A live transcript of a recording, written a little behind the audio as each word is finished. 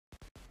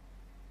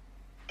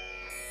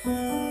Is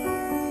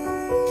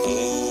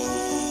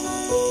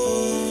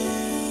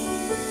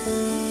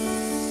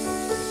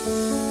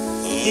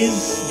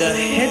the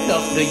head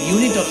of the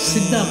unit of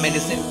Siddha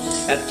Medicine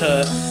at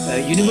the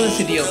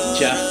University of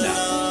Jaffna.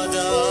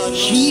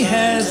 She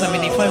has,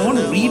 if I want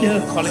to read her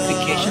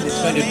qualification,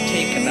 it's going to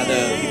take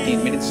another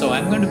 15 minutes. So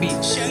I'm going to be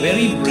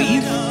very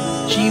brief.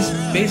 She's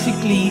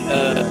basically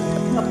a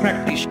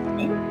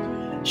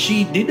practitioner.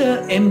 She did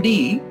a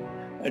MD,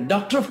 a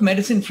Doctor of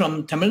Medicine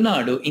from Tamil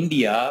Nadu,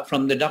 India,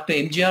 from the Dr.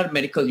 MGR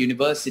Medical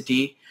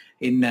University.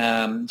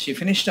 She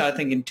finished, I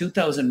think, in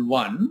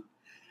 2001.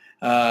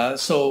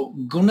 So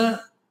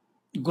Gunapadam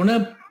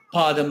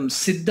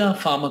Siddha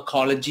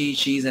Pharmacology,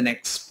 she's an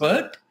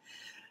expert.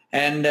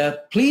 And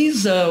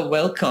please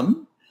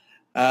welcome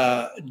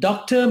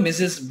Dr.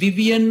 Mrs.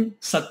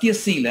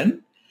 Viviyan.Sathiyaseelan,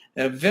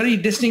 a very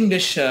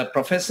distinguished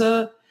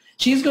professor.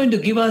 She's going to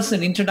give us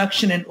an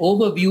introduction and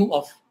overview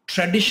of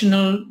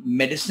traditional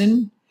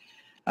medicine.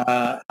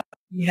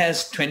 He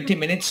has 20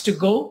 minutes to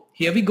go.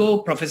 Here we go,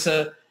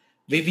 Professor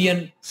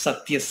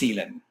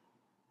Viviyan.Sathiyaseelan.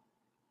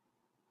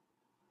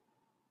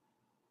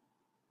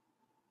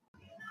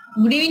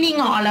 Good evening,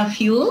 all of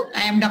you.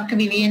 I am Dr.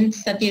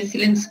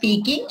 Viviyan.Sathiyaseelan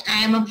speaking.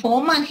 I am a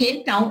former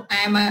head. Now I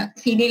am a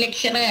senior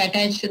lecturer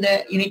attached to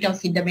the unit of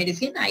Siddha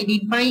Medicine. I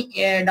did my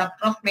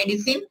Doctor of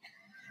Medicine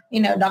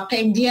in Dr.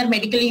 MGR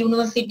Medical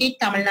University,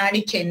 Tamil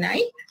Nadu,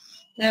 Chennai.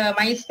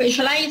 My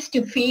specialized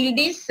field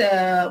is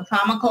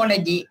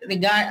pharmacology,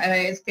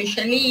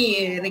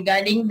 especially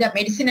regarding the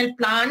medicinal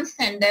plants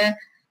and the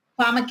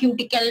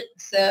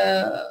pharmaceuticals.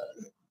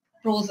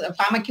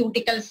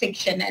 Pharmaceutical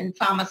section and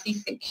pharmacy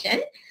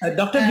section.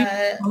 Doctor,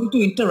 sorry to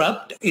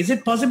interrupt. Is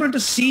it possible to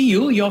see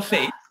your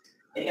face?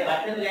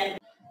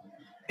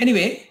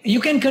 Anyway, you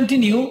can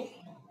continue.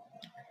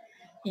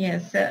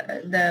 Yes,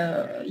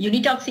 the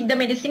unit of Siddha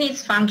Medicine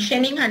is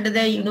functioning under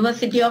the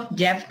University of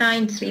Jaffna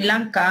in Sri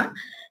Lanka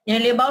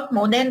nearly about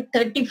more than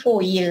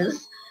 34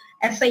 years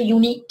as a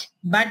unit,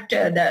 but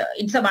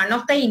it's one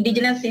of the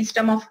indigenous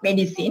system of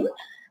medicine.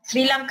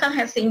 Sri Lanka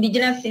has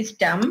indigenous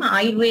system,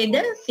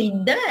 Ayurveda,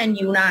 Siddha and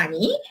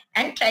Unani,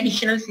 and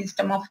traditional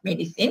system of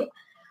medicine.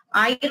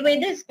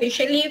 Ayurveda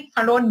especially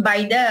followed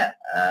by the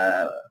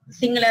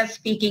Sinhala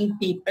speaking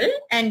people,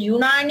 and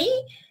Unani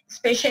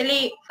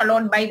especially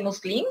followed by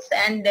Muslims,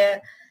 and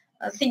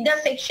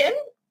Siddha section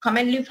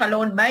commonly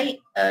followed by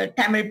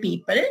Tamil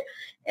people.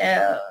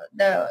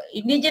 The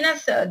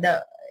indigenous,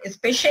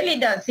 especially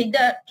the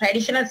Siddha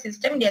traditional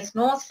system, there's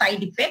no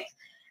side effects.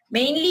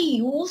 Mainly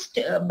used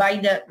by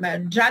the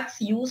drugs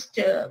used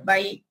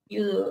by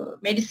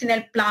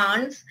medicinal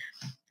plants,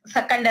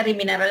 secondary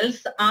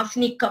minerals,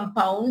 arsenic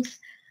compounds,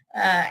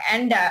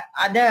 and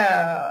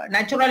other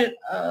natural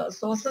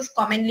sources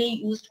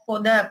commonly used for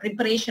the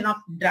preparation of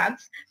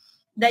drugs.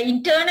 The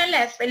internal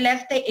as well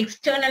as the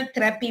external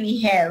therapy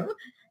we have,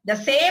 the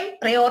same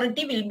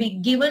priority will be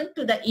given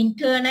to the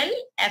internal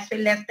as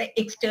well as the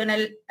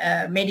external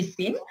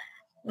medicine.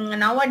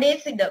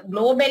 Nowadays,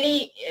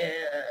 globally,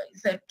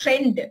 it's a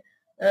trend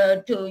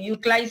to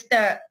utilize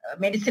the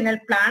medicinal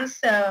plants.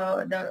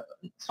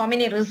 So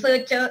many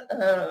researchers,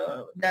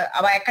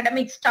 our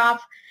academic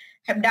staff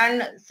have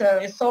done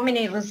so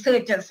many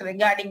researches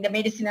regarding the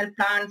medicinal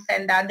plants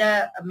and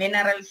other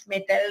minerals,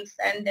 metals,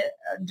 and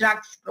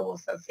drugs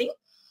processing.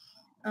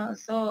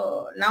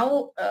 So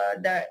now,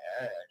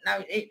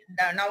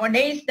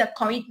 nowadays the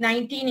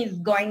COVID-19 is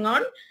going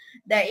on.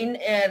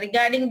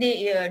 Regarding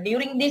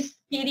during this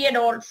period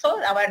also,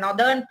 our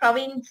northern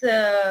province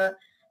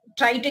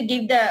try to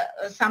give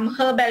some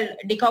herbal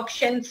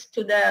decoctions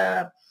to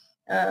the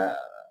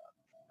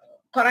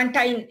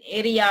quarantine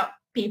area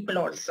people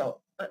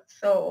also.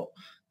 So,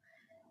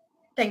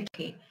 thank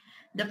you.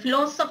 The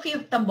philosophy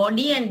of the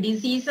body and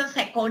diseases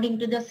according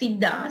to the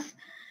Siddhas,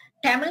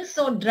 Tamils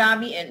or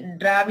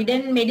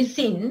Dravidian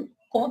medicine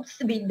copes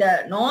with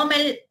the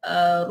normal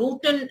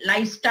routine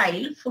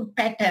lifestyle, food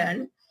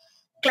pattern,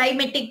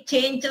 climatic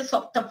changes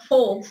of the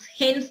folks.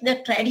 Hence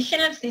the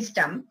traditional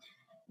system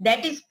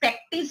that is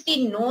practiced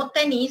in north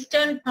and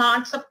eastern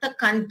parts of the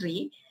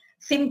country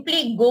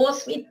simply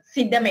goes with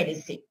Siddha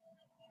medicine.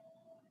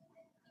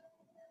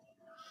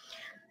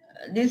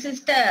 This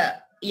is the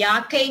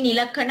Yake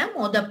Nilakkanam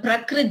or the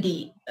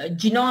Prakriti,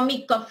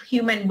 genomic of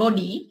human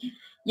body.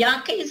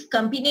 Yake is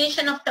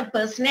combination of the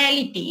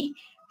personality,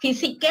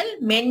 physical,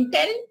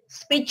 mental,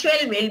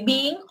 spiritual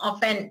well-being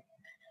of an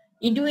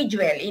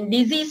individual. In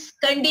disease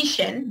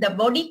condition, the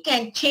body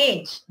can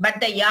change, but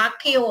the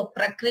Yake or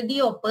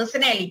Prakriti or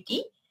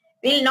personality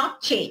will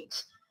not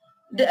change.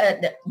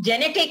 The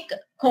genetic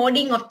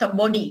coding of the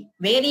body,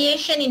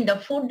 variation in the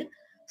food,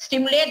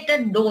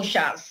 stimulated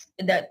doshas.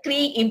 The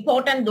three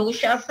important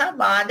doshas are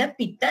Vada,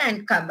 Pitta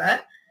and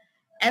Kapha,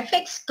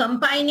 affects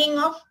combining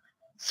of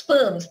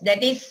sperms,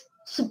 that is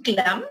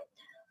Suklam,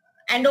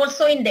 and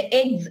also in the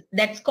eggs,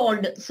 that's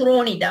called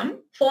Suronidam,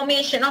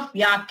 formation of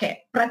Yake,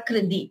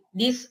 Prakriti.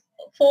 These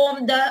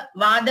form the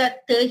Vada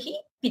Terhi,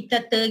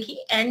 Pitta Terhi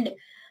and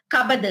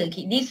Kapha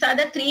Terhi. These are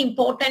the three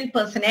important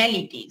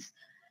personalities.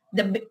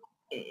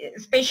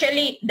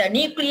 Especially the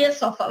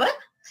nucleus of our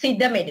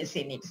Siddha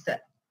medicine. It's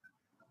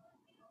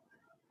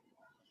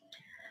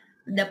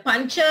the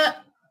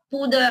Pancha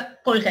Puda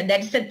Kolka,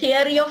 that is the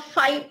theory of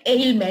 5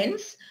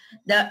 ailments.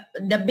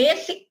 The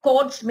basic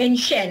quotes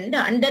mentioned,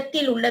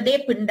 Andathil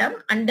ullade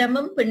pindam,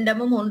 andamum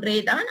pindamum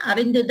onredan,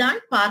 arindudan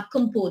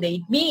parkum pude.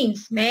 It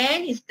means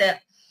man is the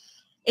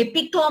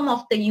epitome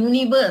of the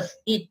universe.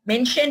 It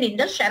mentioned in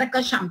the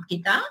Sharaka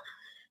Shamkita.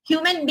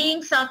 Human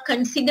beings are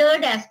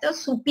considered as the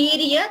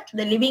superior to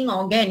the living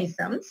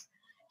organisms.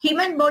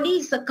 Human body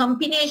is a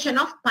combination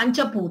of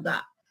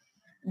Panchapuda,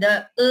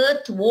 the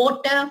earth,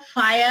 water,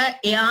 fire,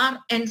 air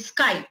and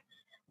sky.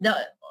 The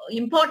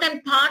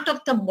important part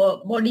of the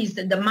body is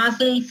the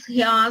muscles,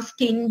 hair,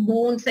 skin,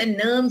 bones and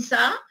nerves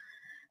are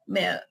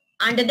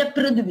under the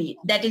Prithvi,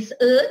 that is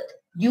earth,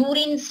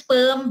 urine,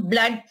 sperm,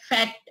 blood,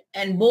 fat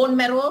and bone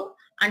marrow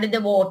under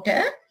the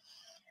water,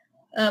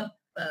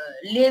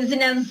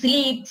 laziness,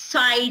 sleep,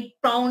 sight,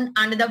 prawn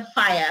under the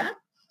fire,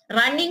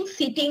 running,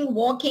 sitting,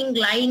 walking,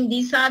 lying,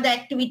 these are the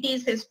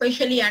activities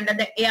especially under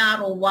the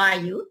air or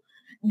vayu,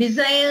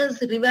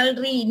 desires,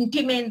 rivalry,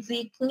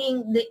 intimacy,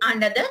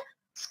 under the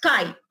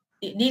sky.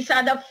 These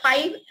are the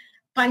 5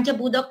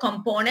 Panchabuddha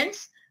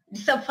components.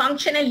 It's a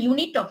functional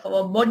unit of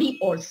our body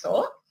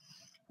also.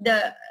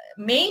 The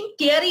main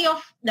theory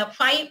of the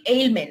 5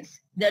 ailments,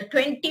 the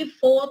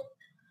 24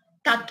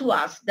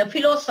 tattvas, the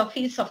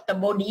philosophies of the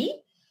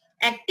body,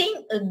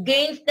 acting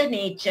against the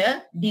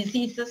nature,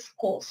 diseases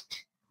caused.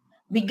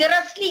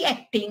 Vigorously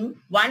acting,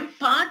 one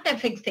part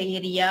affects the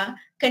area,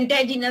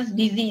 contagious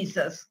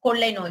diseases,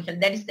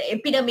 that is the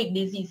epidemic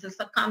diseases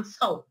comes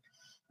out.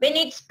 When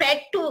it's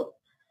spread to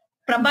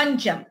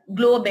Prabancham,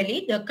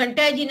 globally, the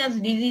contagious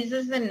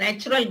diseases and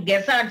natural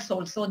hazards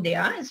also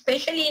there,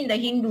 especially in the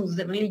Hindus,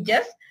 the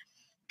religious,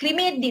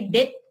 cremate the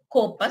dead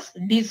corpus,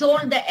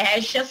 dissolve the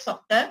ashes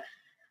of the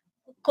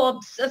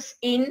corpses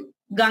in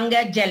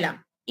Ganga Jalam.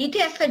 It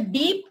has a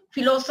deep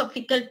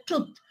philosophical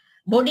truth.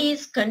 Body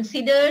is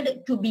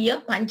considered to be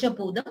a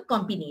Panchapuda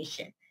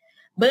combination.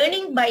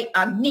 Burning by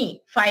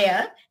Agni,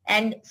 fire,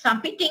 and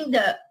submitting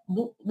the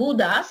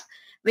Buddhas,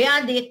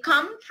 where they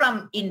come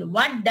from in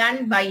what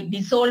done by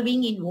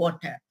dissolving in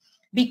water.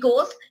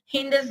 Because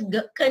Hindus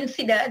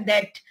consider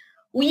that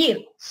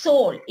Uyir,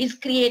 soul, is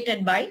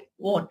created by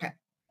water.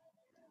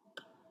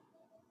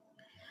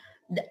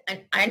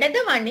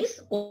 Another one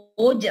is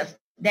Ojas,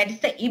 that is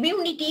the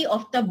immunity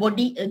of the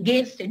body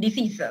against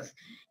diseases.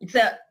 It's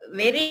a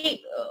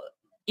very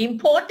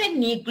important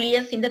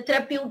nucleus in the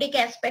therapeutic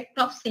aspect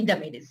of Siddha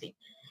medicine.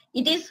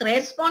 It is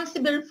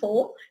responsible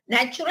for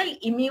natural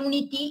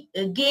immunity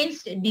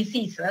against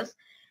diseases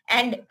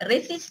and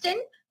resistant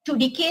to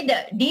decay,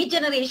 the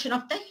degeneration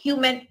of the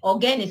human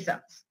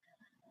organisms.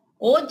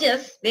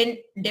 Ojas, when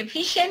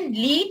deficient,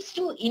 leads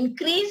to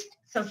increased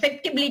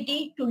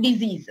susceptibility to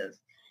diseases.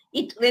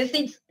 It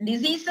resists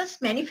diseases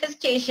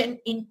manifestation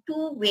in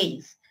 2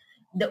 ways.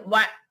 The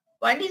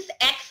one is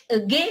acts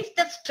against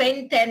the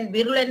strength and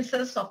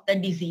virulences of the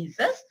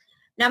diseases.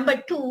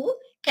 Number 2,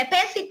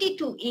 capacity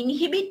to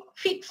inhibit,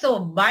 fix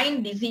or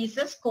bind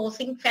diseases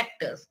causing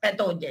factors,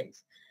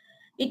 pathogens.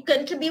 It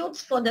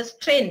contributes for the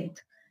strength,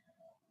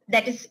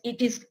 that is,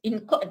 it is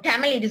in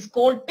Tamil it is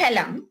called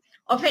pelam,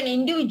 of an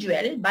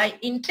individual by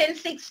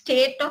intrinsic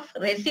state of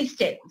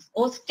resistance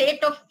or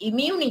state of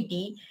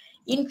immunity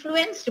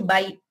influenced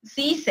by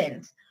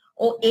seasons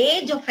or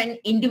age of an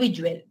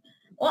individual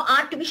or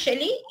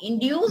artificially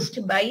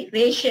induced by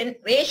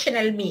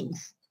rational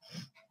means.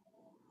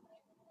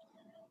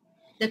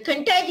 The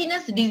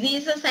contagious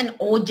diseases and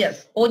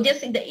ojas.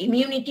 Ojas is the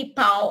immunity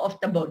power of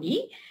the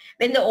body.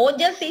 When the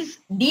ojas is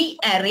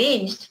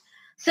dearranged,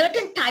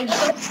 certain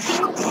types of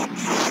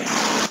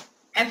skin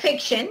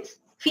affections,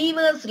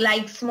 fevers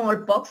like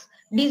smallpox,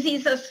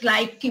 diseases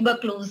like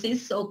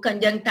tuberculosis or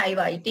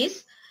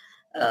conjunctivitis,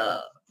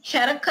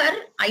 Sharakar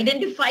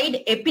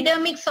identified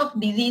epidemics of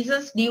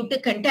diseases due to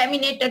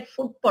contaminated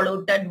food,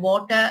 polluted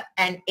water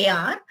and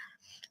air.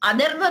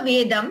 Atharva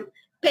Vedam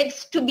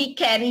pegs to be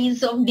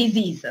carriers of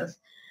diseases.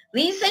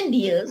 Recent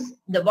years,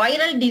 the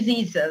viral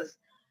diseases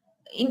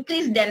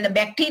increased than the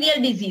bacterial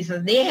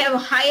diseases. They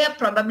have higher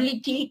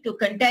probability to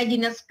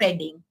contagious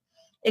spreading.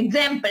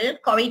 Example,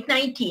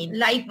 COVID-19,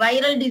 like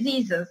viral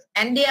diseases,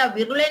 and their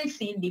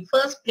virulency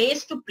differs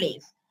place to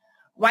place.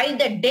 While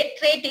the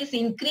death rate is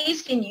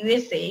increased in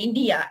USA,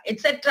 India,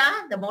 etc.,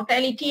 the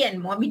mortality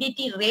and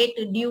morbidity rate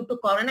due to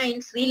corona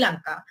in Sri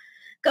Lanka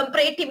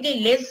comparatively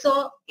less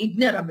so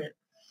ignorable.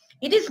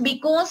 It is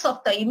because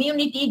of the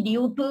immunity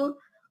due to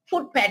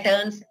food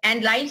patterns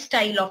and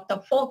lifestyle of the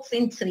folks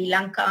in Sri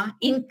Lanka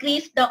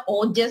increase the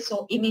ojas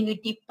or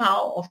immunity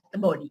power of the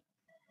body.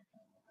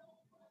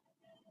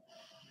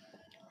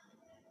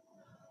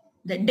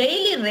 The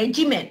daily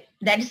regimen,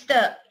 that is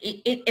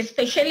it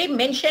especially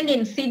mentioned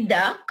in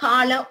Siddha,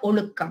 Kala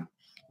Olukkam.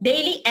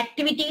 Daily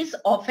activities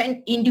of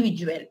an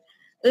individual.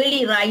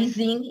 Early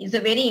rising is a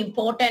very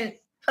important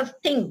first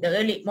thing. The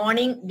early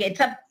morning,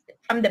 gets up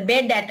from the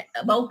bed at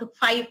about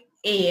 5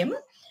 a.m.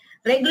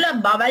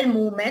 Regular bowel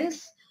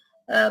movements,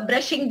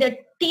 brushing the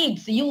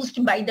teeth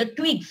used by the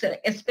twigs,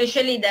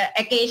 especially the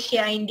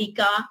Acacia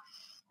indica,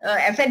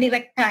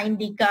 Aphanirecta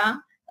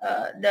indica,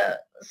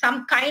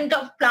 some kind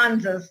of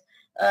plants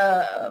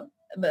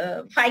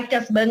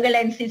Ficus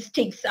bengalensis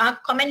sticks are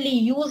commonly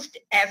used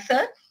as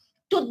a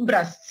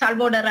toothbrush,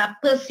 Salvadora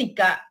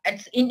persica.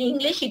 In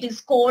English, it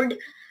is called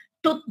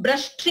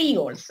toothbrush tree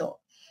also.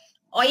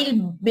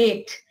 Oil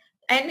baked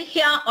and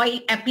hair oil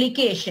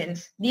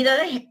applications. These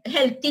are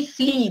healthy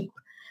sleep,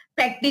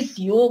 practice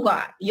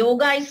yoga.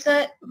 Yoga is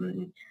a,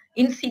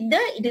 in Siddha,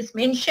 it is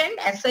mentioned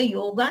as a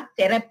yoga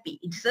therapy.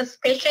 It's a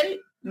special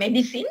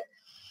medicine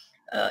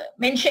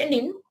mentioned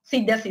in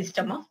Siddha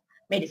system of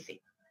medicine.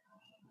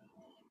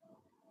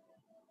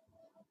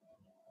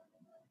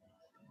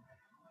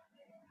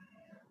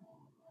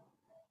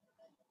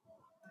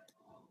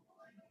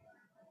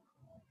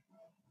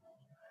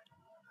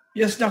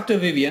 Yes, Dr.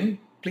 Viviyan,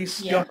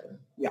 please. Yeah.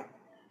 Yeah.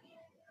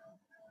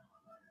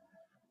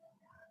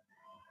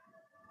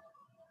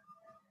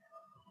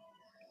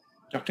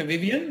 Dr.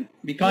 Viviyan,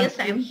 we can't. Yes,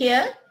 I'm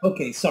here.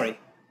 Okay, sorry.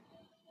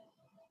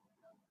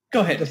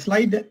 Go ahead. The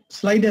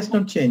slide has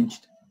not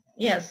changed.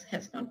 Yes,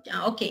 has not.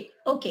 Okay,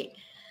 okay.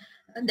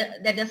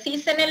 The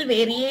seasonal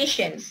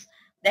variations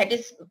that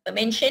is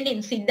mentioned in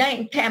Siddha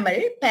in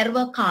Tamil,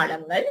 Parva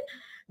Kalangal,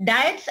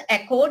 diets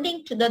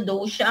according to the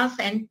doshas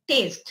and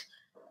taste.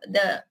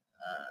 The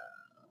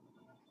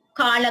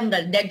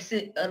Kalangal, that's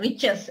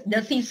riches,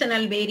 the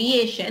seasonal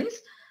variations,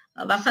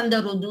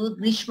 Vasanta Rudu,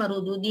 Grishma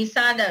Rudu, these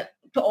are the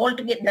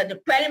altogether,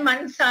 the 12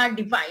 months are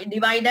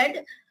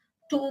divided,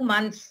 2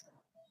 months.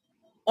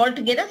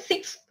 Altogether,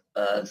 6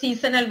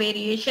 seasonal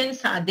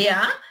variations are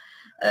there.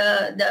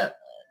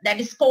 That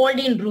is called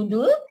in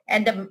Rudu,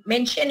 and the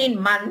mention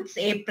in months,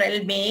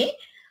 April, May,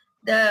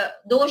 the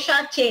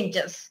dosha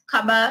changes,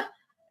 Kaba,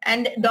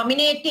 and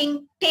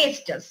dominating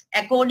tastes.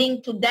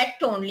 According to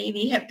that only,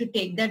 we have to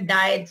take the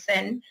diets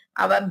and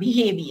our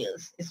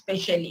behaviors,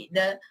 especially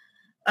the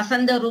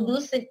Vasanta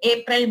Rudus in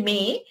April,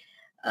 May,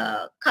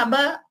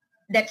 Kaba,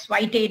 that's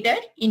vitiated,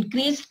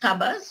 increased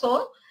Kaba,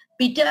 so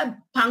bitter,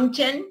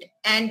 pungent,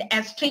 and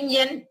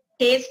astringent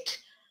taste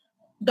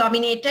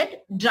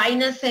dominated,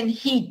 dryness and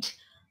heat.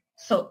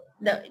 So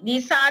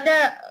these are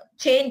the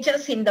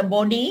changes in the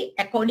body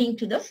according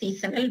to the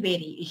seasonal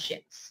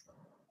variations.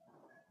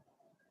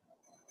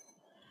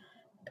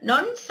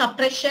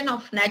 Non-suppression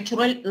of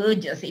natural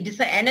urges. It is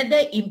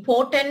another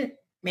important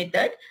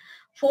method.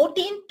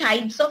 14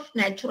 types of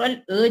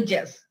natural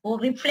urges or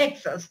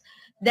reflexes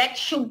that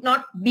should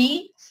not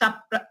be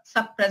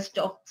suppressed.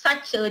 Of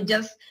such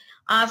urges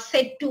are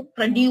said to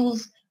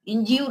produce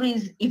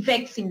injurious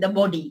effects in the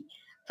body.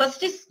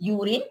 First is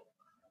urine,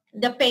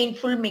 the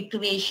painful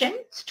micturition,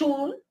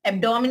 stool,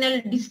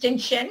 abdominal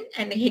distension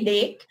and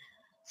headache,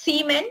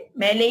 semen,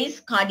 malaise,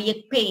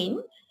 cardiac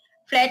pain,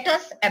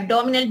 flatus,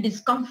 abdominal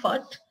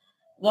discomfort,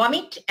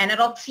 vomit,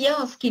 anorexia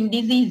or skin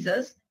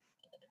diseases,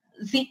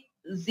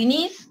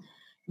 zinnies,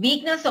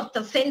 weakness of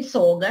the sense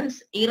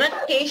organs,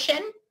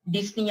 irritation,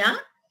 dyspnea,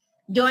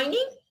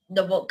 joining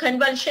the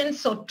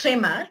convulsions or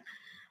tremor,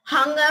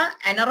 hunger,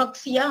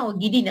 anorexia or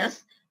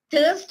giddiness,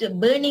 thirst,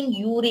 burning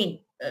urine,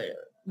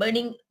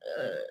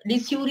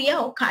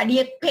 dysuria or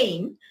cardiac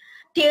pain,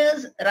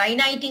 tears,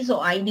 rhinitis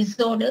or eye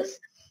disorders,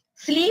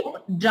 sleep,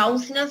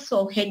 drowsiness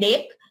or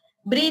headache,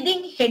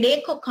 breathing,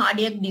 headache or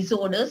cardiac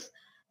disorders,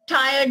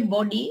 tired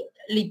body,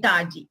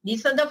 lethargy.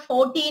 These are the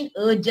 14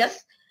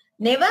 urges.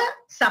 Never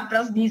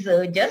suppress these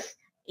urges.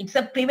 It's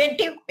a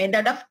preventive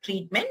method of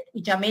treatment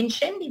which are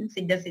mentioned in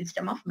Siddha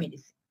system of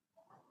medicine.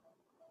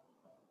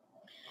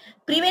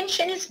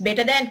 Prevention is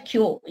better than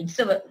cure. It's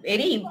a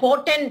very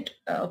important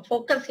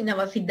focus in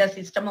our Siddha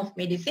system of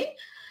medicine.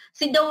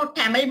 Siddha or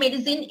Tamil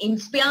medicine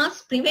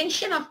inspires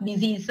prevention of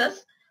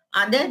diseases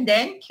other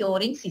than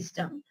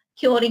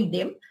curing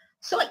them.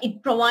 So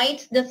it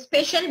provides the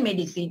special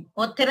medicine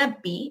or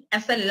therapy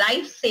as a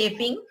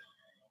life-saving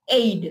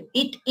aid.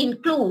 It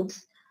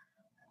includes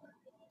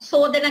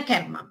Sodhana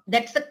Karma,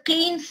 that's a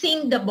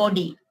cleansing the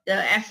body,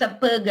 as a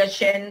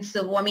purgations,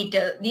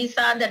 vomiter. These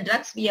are the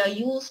drugs we are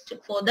used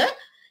for the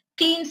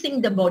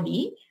cleansing the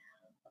body.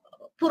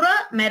 Pura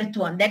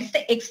Merthuan, that's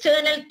the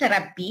external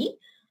therapy,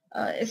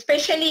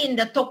 especially in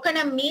the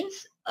Tokkanam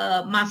means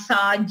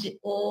massage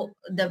or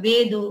the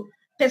Vedu,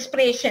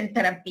 perspiration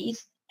therapies.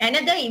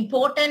 Another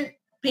important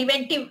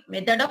preventive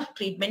method of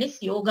treatment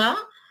is yoga.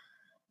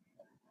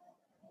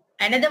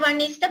 Another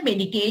one is the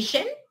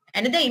meditation.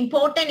 Another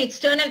important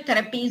external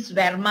therapy is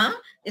Varma,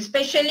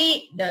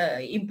 especially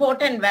the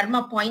important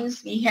Varma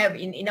points we have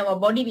in our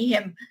body. We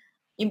have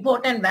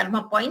important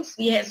Varma points.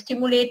 We have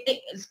stimulate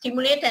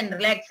and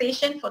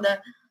relaxation for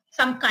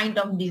some kind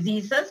of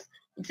diseases.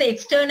 It's an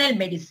external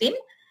medicine.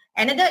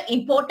 Another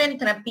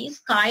important therapy is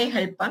Kaya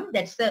Helpam.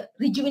 That's the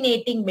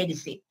rejuvenating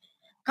medicine.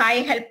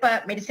 Kaya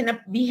Helpa medicine,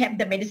 we have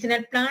the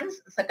medicinal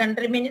plants,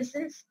 secondary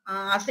medicines,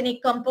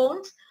 arsenic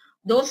compounds.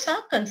 Those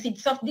are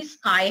consists of this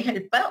Kaya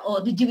Helpa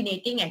or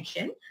rejuvenating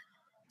action.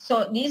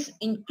 So this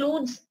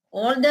includes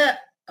all the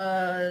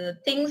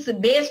things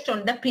based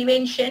on the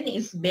prevention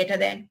is better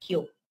than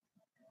cure.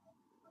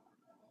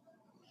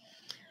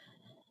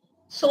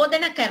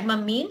 Sodhana Karma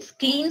means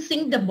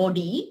cleansing the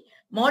body.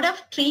 Mode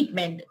of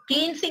treatment,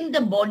 cleansing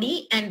the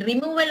body and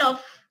removal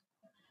of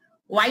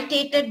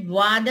vitiated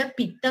vada,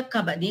 pitta,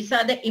 kapha. These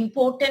are the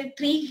important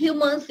 3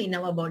 humors in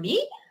our body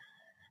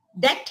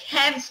that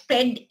have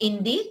spread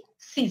in the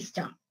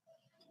system.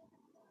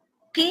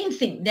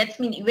 Cleansing, that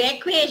means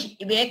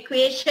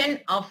evacuation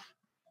of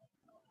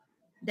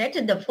that.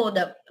 For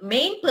the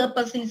main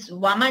purpose is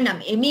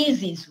vamanam,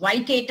 emesis,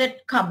 vitiated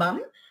kabam,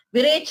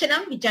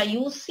 virachanam, which are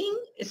using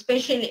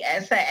especially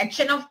as an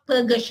action of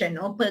purgation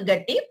or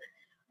purgative.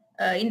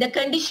 In the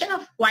condition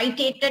of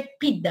vitiated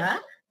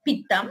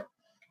pittam,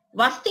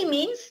 vasti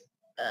means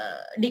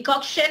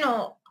decoction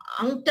or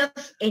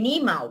unctus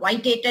enema,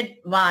 vitiated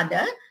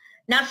vada,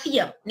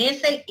 nasiyam,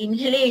 nasal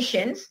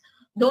inhalations,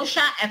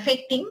 dosha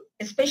affecting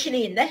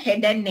especially in the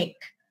head and neck.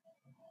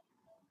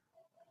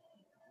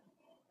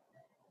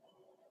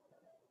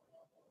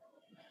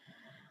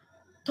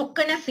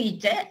 Tokkana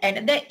Sita,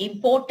 another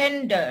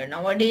important,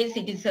 nowadays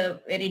it is a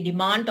very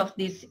demand of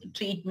this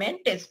treatment,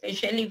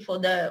 especially for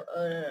the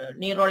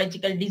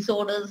neurological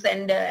disorders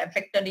and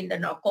affected in the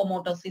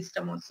locomotor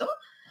system also.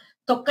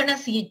 Tokkana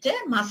Sita,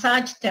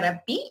 massage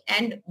therapy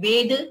and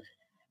Veda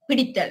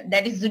Pidital,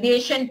 that is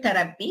sudation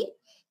therapy.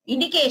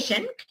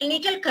 Indication,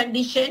 clinical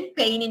condition,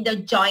 pain in the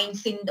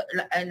joints,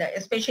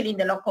 especially in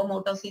the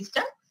locomotor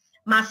system,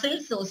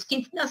 muscles or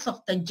stiffness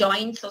of the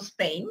joints or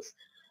sprains.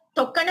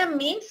 Tokkana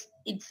means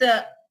it's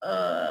a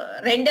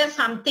render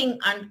something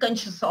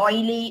unconscious,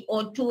 oily,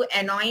 or to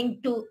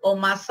anoint to or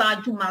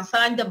massage, to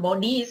massage the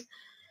body is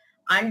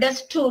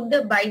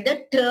understood by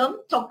the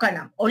term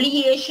tokkana,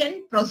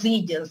 oleation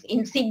procedures.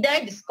 In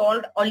Siddha it is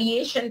called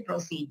oleation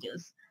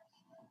procedures.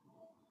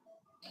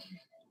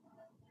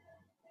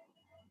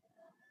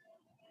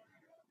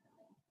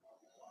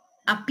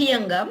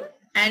 Apyangam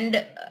and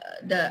in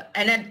the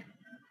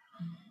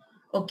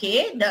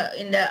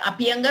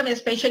Apyangam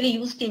especially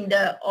used in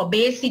the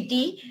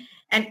obesity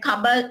and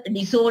Kapha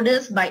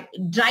disorders by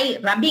dry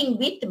rubbing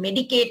with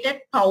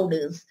medicated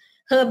powders,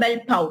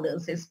 herbal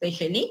powders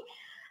especially.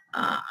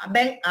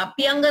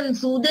 Apyangam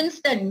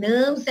soothes the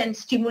nerves and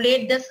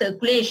stimulate the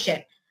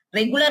circulation,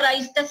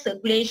 regularize the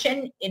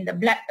circulation in the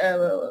blood,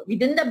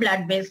 within the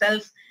blood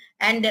vessels,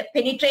 and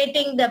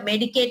penetrating the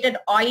medicated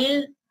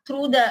oil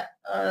through the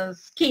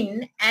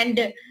skin,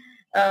 and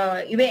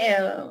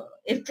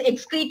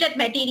excreted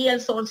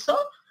materials also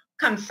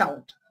comes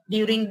out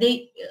during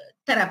the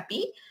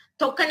therapy.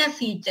 Tokkana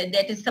Sita,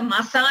 that is the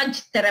massage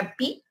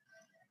therapy.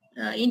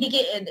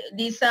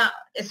 These are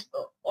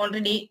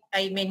already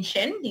I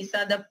mentioned. These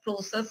are the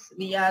process.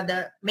 We are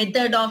the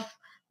method of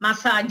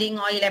massaging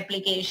oil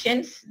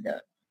applications.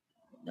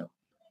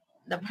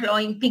 The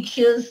following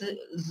pictures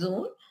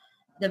zone.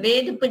 The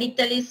way the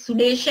Padital is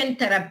sudation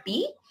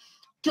therapy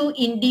to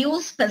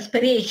induce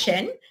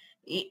perspiration.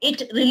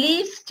 It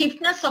relieves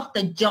stiffness of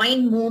the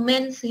joint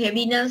movements,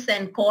 heaviness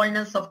and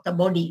coldness of the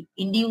body,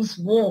 induce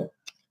warmth.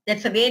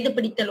 That's a way the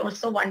Padital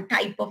also one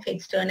type of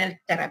external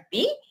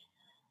therapy.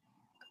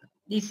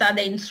 These are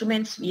the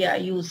instruments we are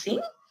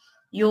using.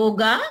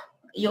 Yoga,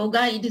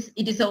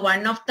 it is a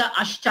one of the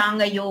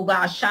Ashtanga Yoga.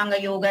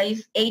 Ashtanga Yoga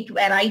is 8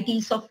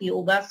 varieties of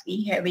yogas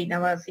we have in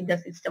our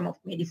Siddha system of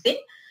medicine.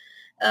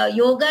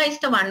 Yoga is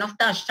the one of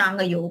the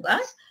Ashtanga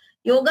Yogas.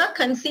 Yoga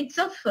consists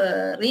of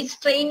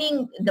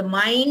restraining the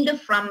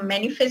mind from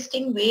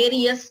manifesting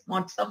various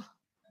modes of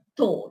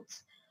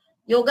thoughts.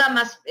 Yoga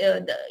must,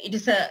 it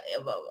is a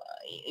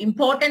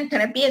important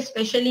therapy,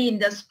 especially in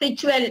the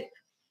spiritual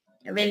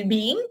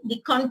well-being. The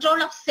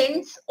control of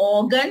sense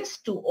organs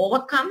to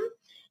overcome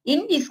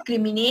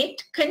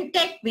indiscriminate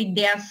contact with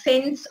their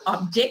sense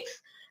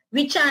objects,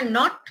 which are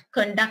not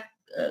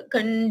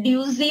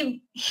conducive,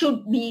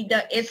 should be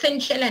the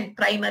essential and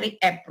primary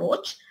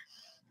approach.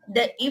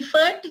 The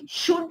effort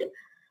should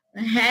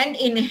hand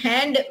in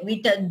hand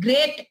with a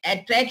great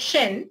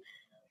attraction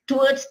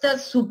towards the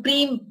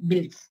supreme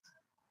bliss.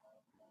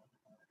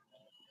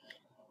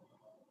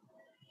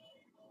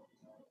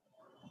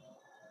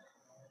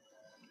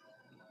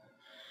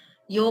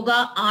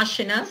 Yoga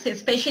asanas,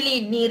 especially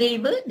in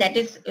Nirilbu, that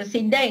is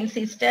Siddha in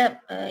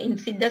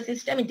Siddha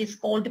system, it is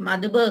called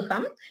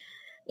Madhubaham.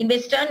 In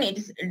Western, it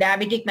is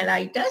diabetic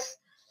mellitus.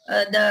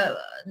 The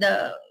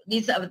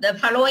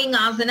following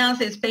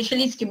asanas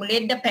especially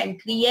stimulate the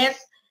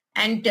pancreas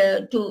and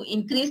to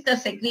increase the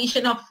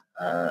secretion of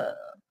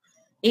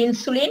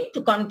insulin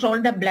to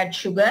control the blood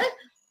sugar.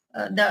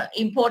 The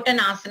important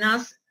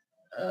asanas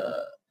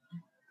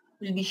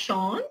will be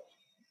shown.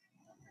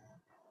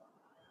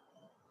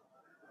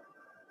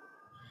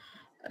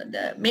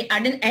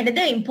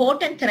 Another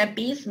important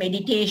therapy is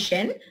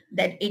meditation.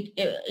 That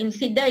in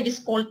Siddha it is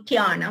called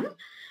Dhyanam.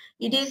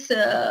 It is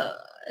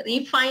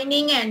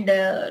refining and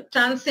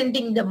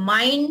transcending the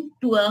mind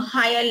to a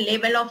higher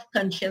level of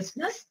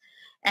consciousness.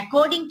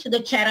 According to the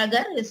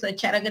Charagar,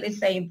 Charagar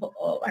is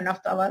one of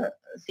our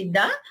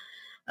Siddha.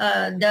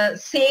 The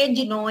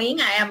sage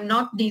knowing I am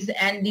not this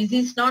and this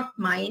is not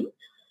mine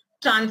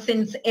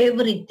transcends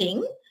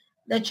everything.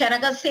 The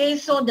Charaga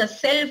says so the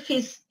self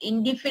is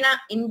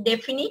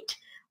indefinite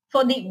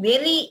for the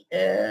very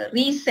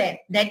reason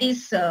that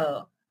is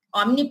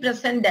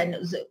omnipresent and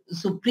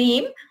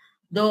supreme.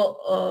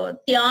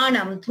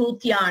 Dhyanam, through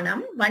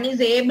Dhyanam, one is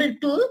able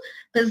to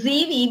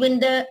perceive even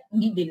it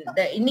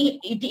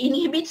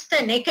inhibits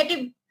the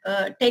negative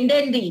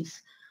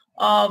tendencies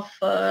of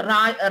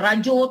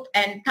Rajot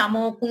and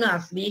Tamo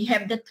Gunas. We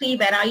have the three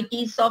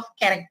varieties of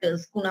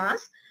characters,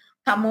 Gunas,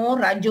 Tamo,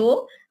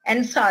 Rajo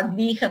and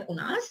Sadviha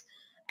Gunas,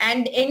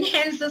 and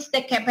enhances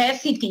the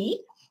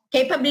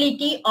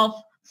capability of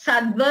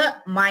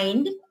Sattva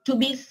mind to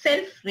be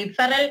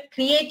self-referral,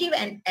 creative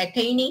and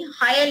attaining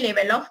higher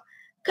level of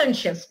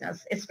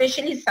consciousness,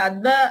 especially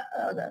Sattva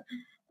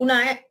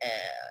Guna,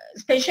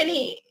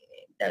 especially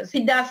the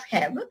Siddhas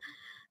have.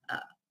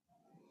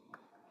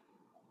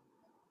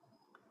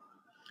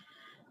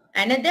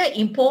 Another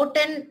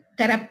important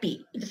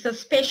therapy, it's a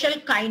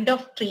special kind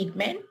of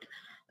treatment,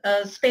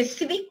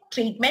 specific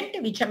treatment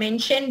which I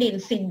mentioned in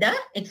Siddha,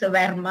 it's a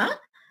Verma.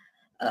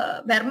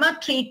 Verma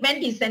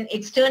treatment is an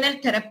external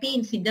therapy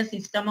in Siddha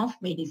system of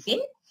medicine.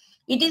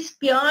 It is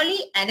purely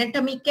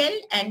anatomical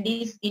and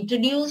is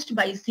introduced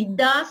by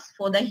Siddhas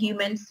for the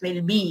human's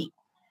well-being.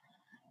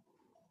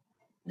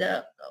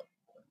 The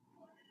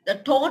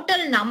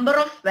total number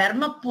of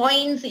Verma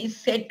points is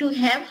said to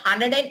have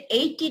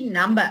 180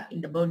 number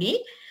in the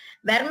body.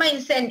 Verma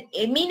is an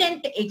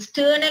eminent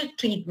external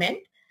treatment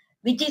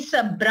which is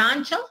a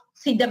branch of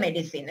Siddha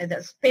medicine,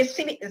 the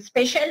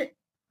special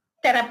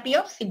therapy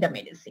of Siddha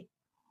medicine.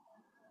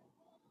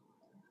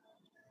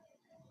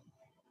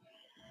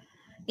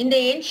 In the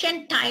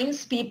ancient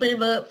times, people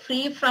were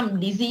free from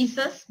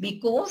diseases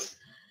because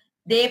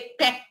they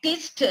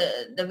practiced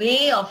the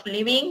way of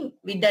living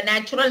with the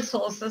natural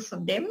sources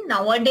of them.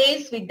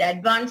 Nowadays, with the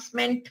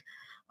advancement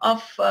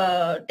of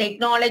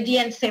technology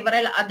and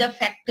several other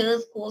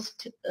factors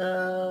caused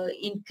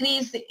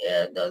increase, it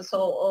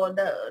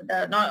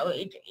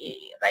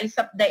rise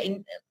up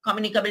the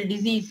communicable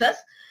diseases.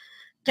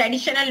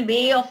 Traditional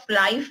way of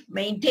life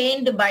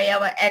maintained by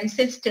our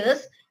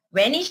ancestors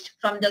vanished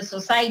from the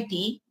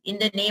society in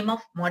the name of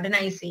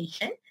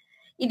modernization.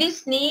 It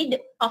is need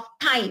of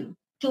time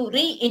to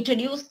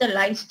reintroduce the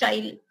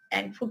lifestyle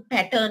and food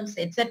patterns,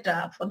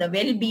 etc., for the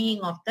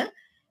well-being of the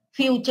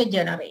future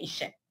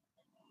generation.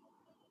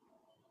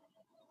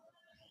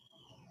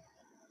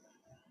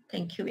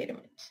 Thank you very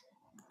much.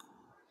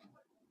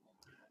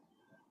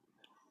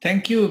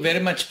 Thank you very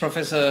much,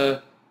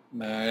 Professor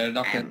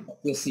Dr.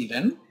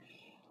 Sathiyaseelan.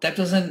 That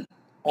was an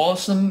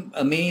awesome,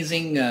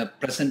 amazing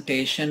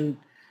presentation,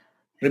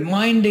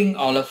 reminding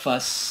all of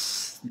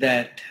us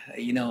that,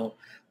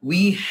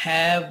 we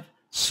have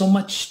so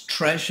much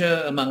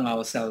treasure among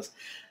ourselves.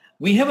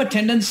 We have a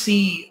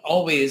tendency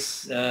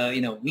always,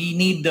 we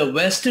need the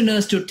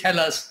Westerners to tell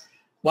us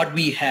what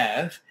we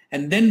have,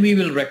 and then we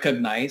will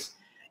recognize.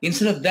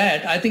 Instead of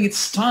that, I think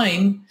it's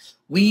time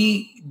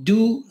we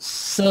do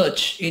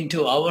search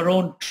into our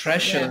own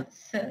treasure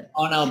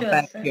on our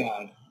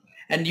backyard. Sir.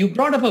 And you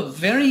brought up a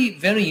very,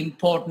 very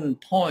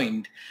important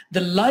point.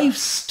 The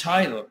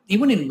lifestyle,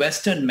 even in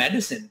Western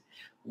medicine,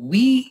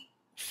 we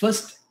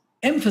first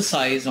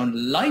emphasize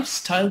on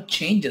lifestyle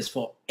changes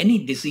for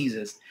any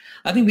diseases.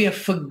 I think we have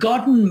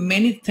forgotten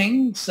many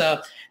things,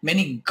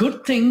 many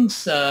good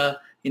things,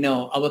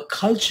 our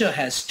culture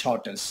has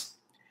taught us.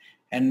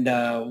 And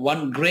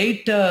one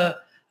great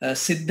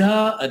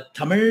Siddha, a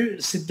Tamil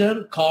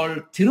Siddhar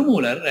called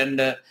Tirumular,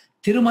 and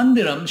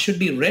Tirumandiram should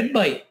be read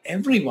by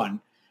everyone.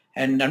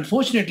 And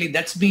unfortunately,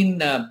 that's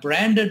been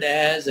branded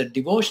as a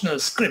devotional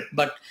script,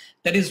 but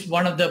that is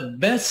one of the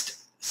best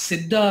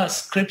Siddha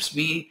scripts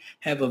we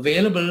have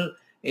available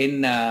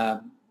in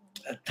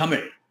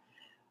Tamil.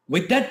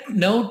 With that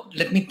note,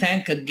 let me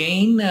thank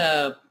again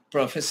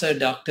Professor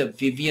Dr.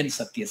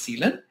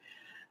 Viviyan.Sathiyaseelan.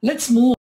 Let's move